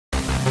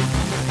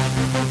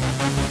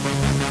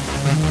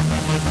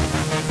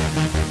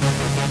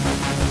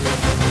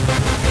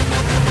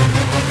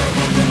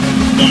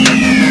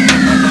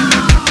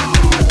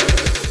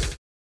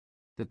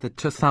that the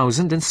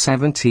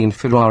 2017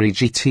 Ferrari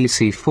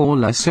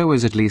GTC4Lusso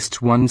is at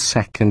least 1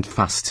 second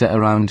faster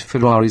around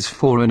Ferrari's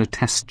Forerunner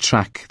test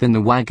track than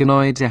the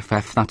wagonoid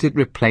FF that it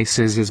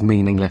replaces is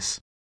meaningless.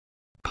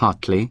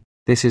 Partly,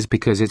 this is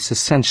because it's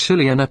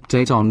essentially an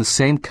update on the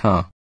same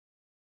car.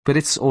 But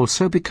it's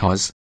also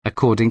because,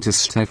 according to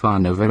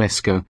Stefano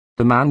Varesco,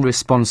 the man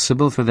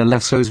responsible for the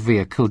Lusso's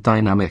vehicle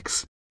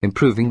dynamics,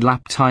 improving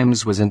lap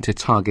times wasn't a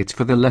target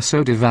for the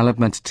Lusso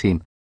development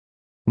team.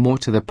 More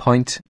to the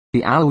point,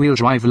 the all-wheel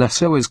drive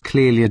Lusso is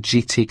clearly a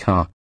GT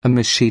car, a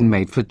machine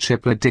made for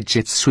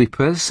triple-digit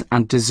sweepers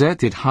and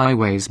deserted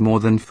highways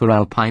more than for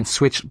alpine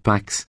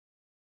switchbacks.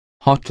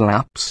 Hot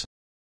laps?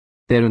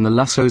 They're in the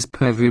Lusso's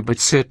purview but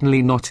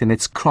certainly not in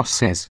its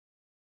crosshairs.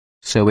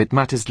 So it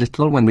matters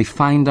little when we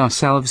find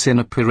ourselves in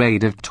a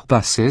parade of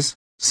buses,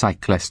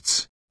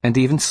 cyclists, and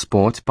even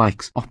sport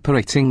bikes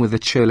operating with a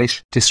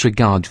churlish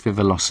disregard for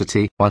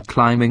velocity while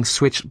climbing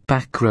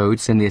switchback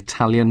roads in the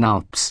Italian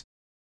Alps.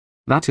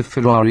 That a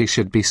Ferrari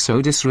should be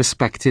so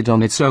disrespected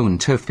on its own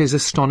turf is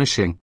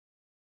astonishing.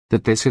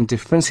 That this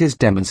indifference is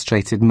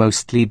demonstrated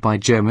mostly by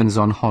Germans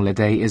on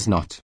holiday is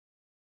not.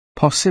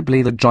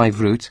 Possibly the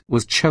drive route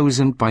was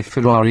chosen by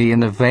Ferrari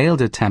in a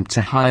veiled attempt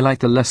to highlight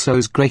the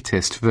Lusso's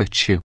greatest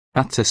virtue,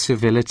 utter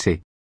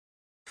civility.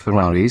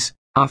 Ferraris,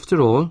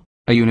 after all,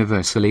 are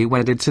universally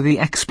wedded to the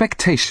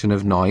expectation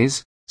of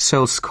noise,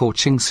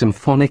 soul-scorching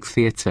symphonic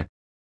theatre.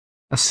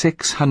 A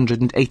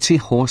 680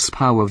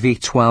 horsepower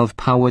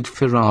V12-powered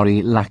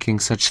Ferrari lacking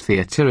such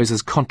theatre is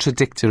as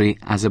contradictory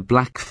as a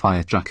black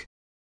fire truck.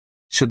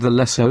 Should the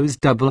Lusso's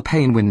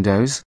double-pane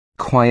windows,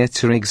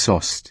 quieter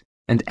exhaust,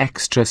 and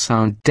extra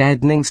sound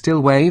deadening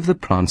still wave the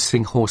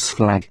prancing horse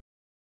flag?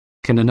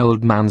 Can an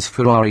old man's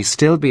Ferrari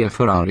still be a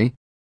Ferrari?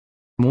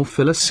 More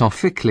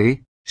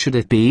philosophically, should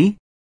it be?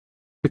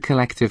 The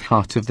collective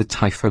heart of the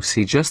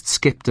Tifosi just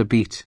skipped a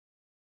beat.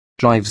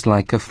 Drives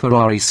like a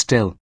Ferrari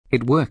still,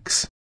 it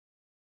works.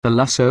 The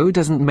Lusso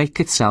doesn't make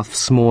itself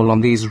small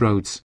on these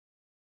roads.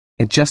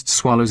 It just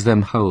swallows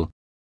them whole.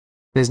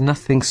 There's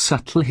nothing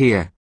subtle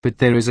here, but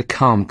there is a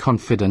calm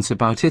confidence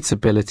about its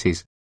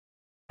abilities.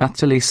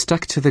 Utterly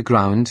stuck to the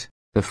ground,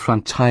 the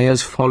front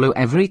tires follow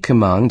every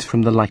command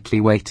from the lightly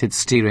weighted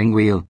steering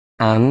wheel,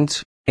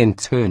 and, in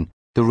turn,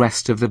 the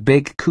rest of the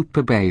big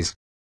Cooper bays.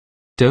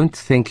 Don't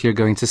think you're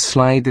going to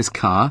slide this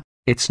car,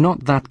 it's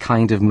not that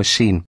kind of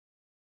machine.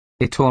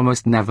 It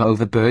almost never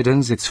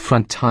overburdens its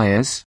front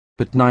tires,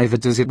 but neither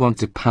does it want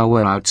to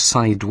power out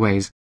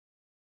sideways.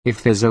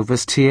 If there's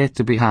oversteer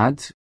to be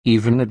had,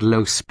 even at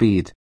low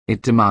speed,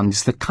 it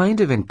demands the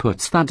kind of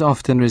inputs that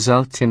often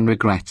result in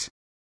regret.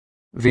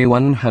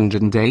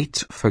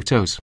 V108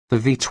 photos, the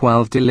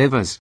V12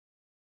 delivers.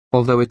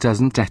 Although it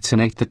doesn't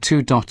detonate the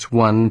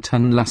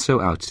 2.1-ton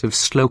Lusso out of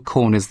slow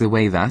corners the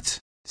way that,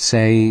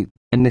 say,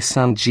 a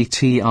Nissan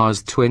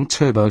GT-R's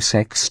twin-turbo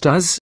 6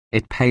 does,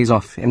 it pays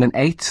off in an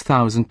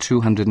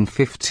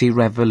 8,250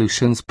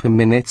 revolutions per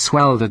minute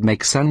swell that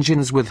makes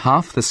engines with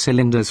half the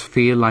cylinders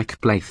feel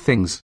like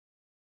playthings.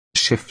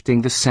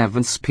 Shifting the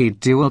 7-speed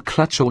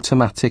dual-clutch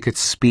automatic at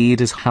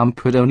speed is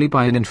hampered only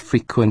by an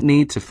infrequent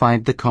need to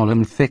find the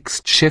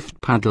column-fixed shift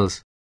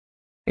paddles.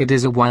 It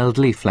is a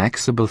wildly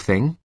flexible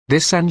thing,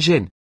 this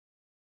engine.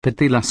 But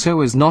the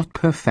Lusso is not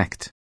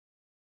perfect.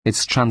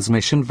 Its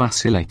transmission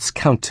vacillates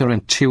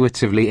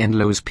counterintuitively in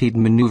low-speed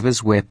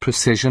maneuvers where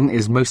precision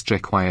is most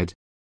required.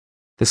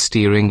 The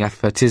steering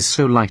effort is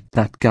so light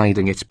that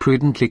guiding it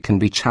prudently can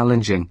be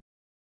challenging.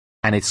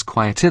 And it's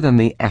quieter than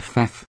the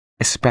FF,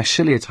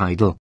 especially at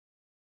idle.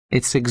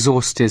 Its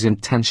exhaust is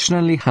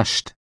intentionally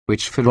hushed,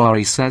 which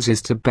Ferrari says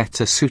is to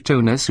better suit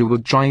owners who will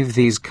drive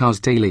these cars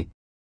daily.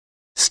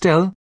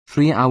 Still,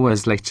 3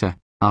 hours later,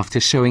 after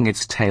showing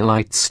its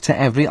taillights to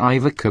every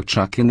Iveco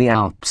truck in the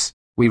Alps,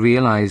 we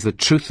realize the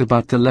truth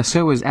about the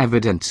Lusso is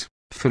evident.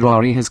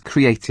 Ferrari has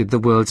created the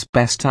world's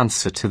best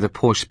answer to the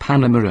Porsche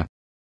Panamera.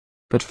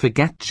 But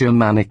forget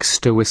Germanic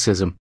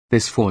stoicism,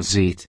 this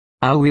 4-seat,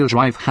 all-wheel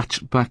drive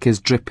hatchback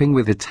is dripping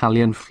with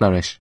Italian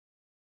flourish.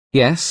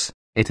 Yes,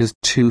 it has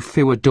 2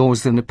 fewer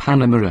doors than the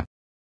Panamera.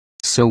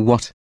 So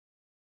what?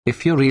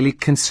 If you're really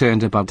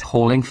concerned about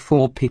hauling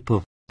 4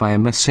 people, buy a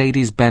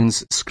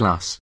Mercedes-Benz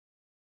S-Class.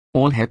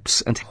 All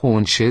hips and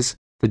haunches,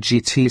 the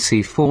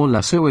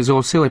GTC4Lusso is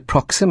also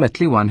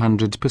approximately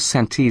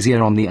 100%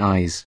 easier on the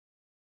eyes.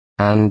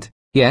 And,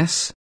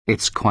 yes,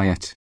 it's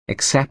quiet,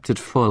 except at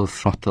full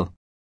throttle.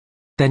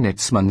 Then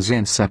it's Monza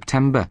in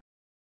September.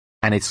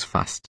 And it's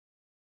fast.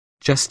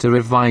 Just a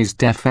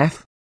revised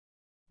FF?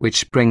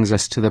 Which brings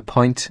us to the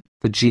point,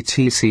 the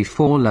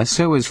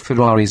GTC4Lusso is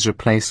Ferrari's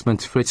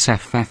replacement for its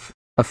FF,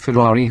 a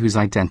Ferrari whose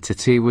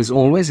identity was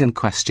always in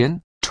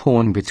question,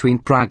 torn between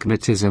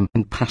pragmatism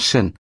and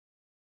passion.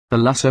 The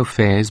Lusso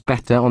fares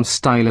better on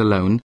style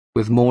alone,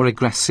 with more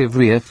aggressive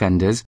rear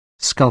fenders,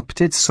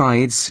 sculpted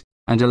sides,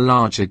 and a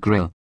larger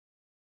grille.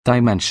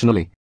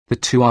 Dimensionally, the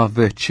two are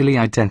virtually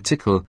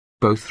identical,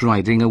 both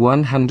riding a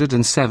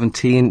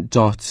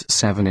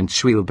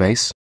 117.7-inch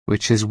wheelbase,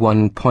 which is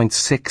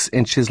 1.6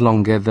 inches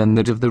longer than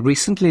that of the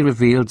recently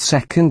revealed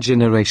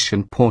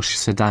second-generation Porsche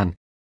sedan.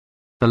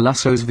 the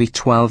Lusso's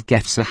V12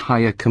 gets a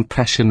higher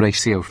compression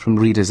ratio from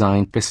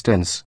redesigned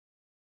pistons.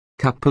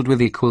 Coupled with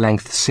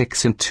equal-length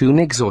 6 and 2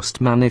 exhaust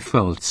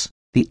manifolds,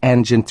 the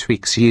engine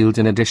tweaks yield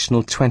an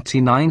additional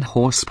 29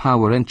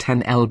 horsepower and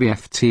 10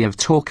 lb-ft of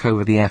torque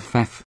over the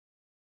FF.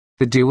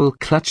 The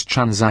dual-clutch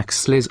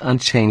transaxle is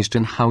unchanged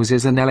and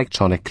houses an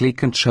electronically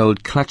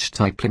controlled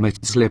clutch-type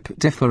limit-slip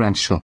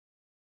differential.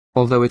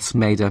 Although it's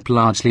made up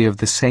largely of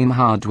the same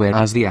hardware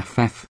as the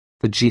FF,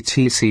 the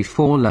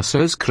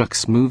GTC4Lusso's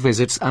crux move is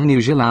its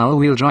unusual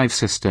all-wheel drive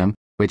system,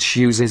 which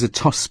uses a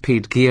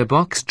top-speed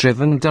gearbox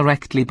driven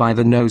directly by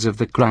the nose of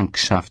the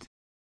crankshaft.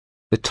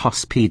 The top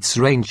speed's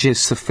range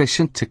is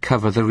sufficient to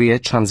cover the rear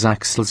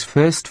transaxle's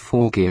first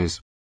 4 gears.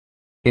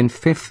 In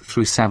 5th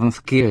through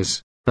 7th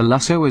gears, the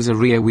Lusso is a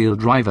rear-wheel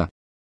driver.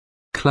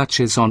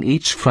 Clutches on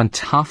each front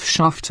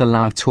half-shaft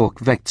allow torque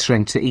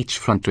vectoring to each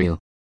front wheel.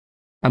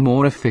 A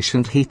more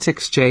efficient heat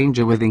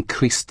exchanger with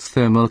increased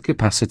thermal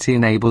capacity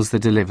enables the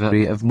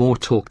delivery of more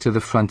torque to the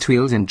front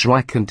wheels in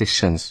dry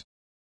conditions.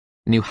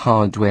 New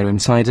hardware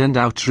inside and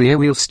out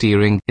rear-wheel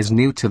steering is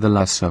new to the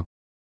Lusso.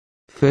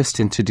 First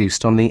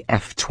introduced on the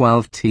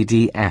F12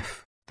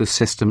 TDF, the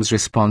system's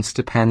response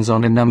depends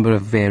on a number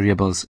of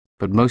variables,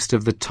 but most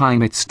of the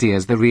time it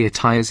steers the rear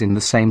tires in the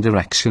same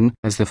direction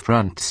as the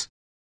fronts.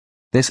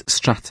 This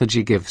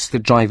strategy gives the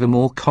driver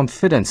more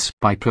confidence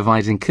by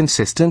providing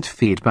consistent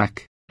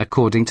feedback,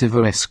 according to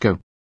Verisco.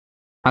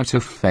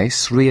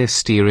 Out-of-face rear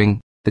steering,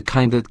 the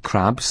kind that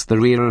grabs the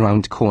rear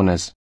around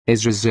corners,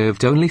 is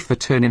reserved only for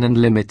turn-in and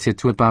limited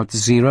to about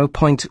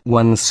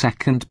 0.1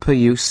 second per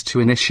use to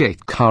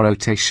initiate car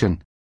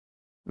rotation.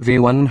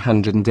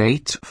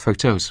 V108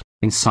 photos.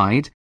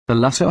 Inside, the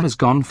Lusso has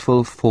gone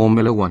full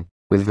Formula 1,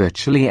 with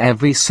virtually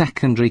every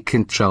secondary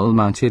control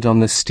mounted on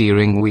the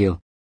steering wheel.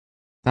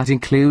 That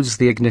includes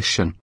the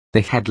ignition, the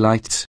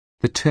headlights,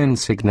 the turn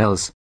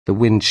signals, the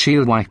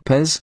windshield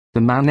wipers, the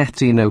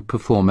Manettino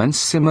Performance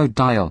Simo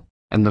dial,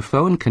 and the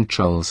phone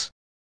controls.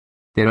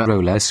 There are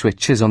roller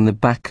switches on the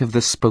back of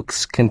the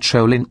spokes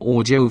controlling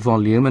audio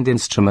volume and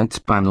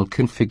instrument panel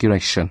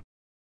configuration.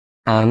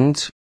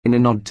 And, in a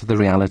nod to the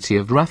reality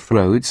of rough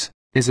roads,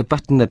 is a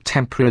button that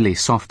temporarily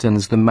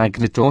softens the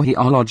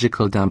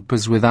magnetoheliological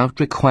dampers without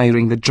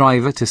requiring the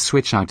driver to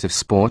switch out of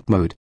sport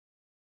mode.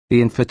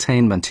 The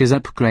infotainment is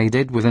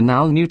upgraded with an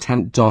all-new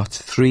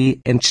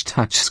 10.3-inch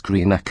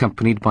touchscreen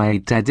accompanied by a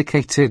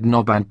dedicated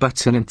knob and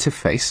button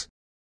interface.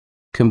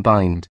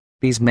 Combined,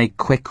 these make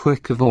quick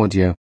work of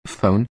audio,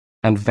 phone,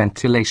 and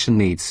ventilation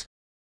needs.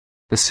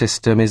 The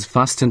system is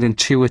fast and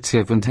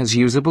intuitive and has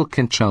usable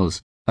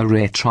controls, a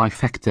rare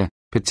trifecta,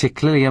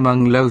 particularly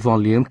among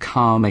low-volume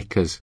car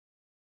makers.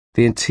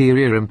 The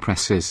interior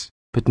impresses,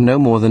 but no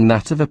more than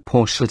that of a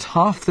Porsche at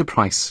half the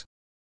price.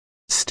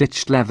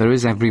 Stitched leather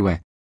is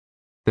everywhere.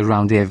 The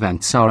round ear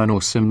vents are an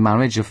awesome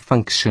marriage of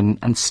function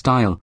and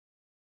style.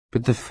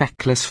 But the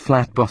feckless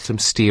flat-bottom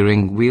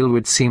steering wheel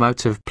would seem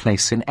out of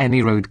place in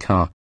any road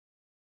car.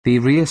 The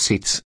rear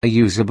seats are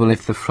usable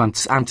if the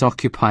fronts aren't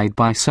occupied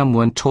by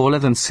someone taller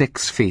than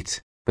 6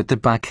 feet, but the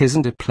back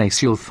isn't a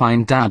place you'll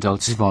find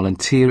adults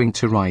volunteering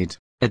to ride,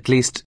 at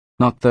least,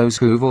 not those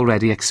who've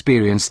already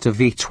experienced a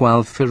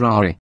V12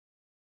 Ferrari.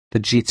 The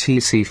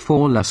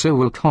GTC4Lusso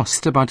will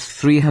cost about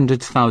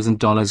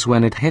 $300,000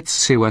 when it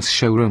hits US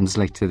showrooms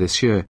later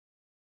this year.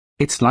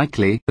 It's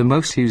likely the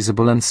most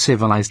usable and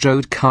civilized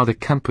road car the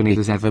company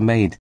has ever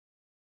made.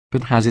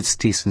 But has its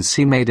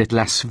decency made it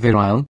less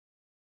virile?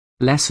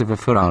 Less of a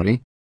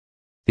Ferrari?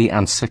 The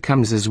answer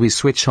comes as we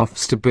switch off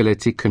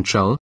stability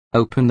control,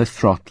 open the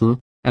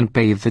throttle, and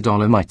bathe the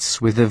Dolomites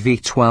with the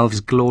V12's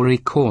glory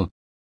call.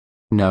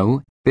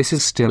 No, this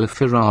is still a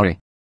Ferrari.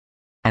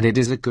 And it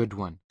is a good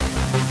one.